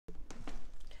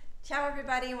Ciao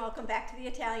everybody and welcome back to the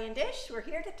Italian Dish. We're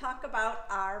here to talk about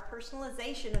our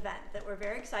personalization event that we're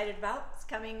very excited about. It's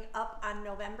coming up on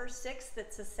November 6th.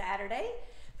 It's a Saturday.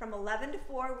 From 11 to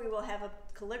 4 we will have a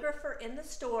calligrapher in the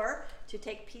store to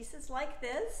take pieces like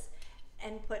this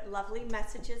and put lovely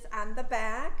messages on the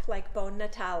back like Buon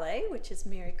Natale, which is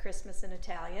Merry Christmas in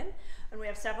Italian. And we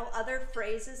have several other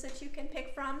phrases that you can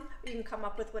pick from. You can come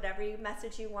up with whatever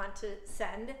message you want to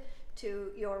send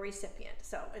to your recipient.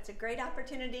 So it's a great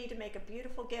opportunity to make a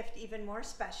beautiful gift even more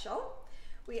special.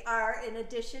 We are, in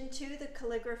addition to the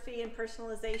calligraphy and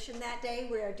personalization that day,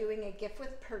 we are doing a gift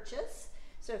with purchase.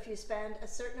 So if you spend a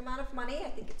certain amount of money, I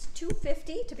think it's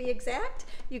 $2.50 to be exact,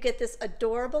 you get this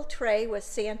adorable tray with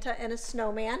Santa and a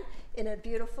snowman in a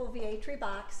beautiful VIETRI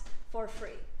box for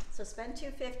free. So spend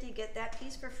 $2.50, get that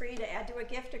piece for free to add to a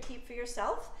gift or keep for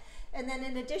yourself. And then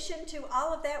in addition to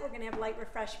all of that, we're going to have light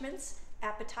refreshments,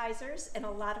 appetizers, and a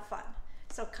lot of fun.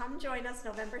 So come join us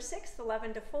November 6th,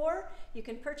 11 to 4. You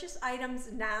can purchase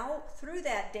items now through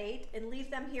that date and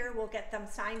leave them here. We'll get them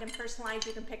signed and personalized.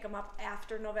 You can pick them up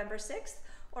after November 6th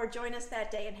or join us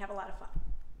that day and have a lot of fun.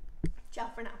 Ciao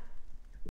for now.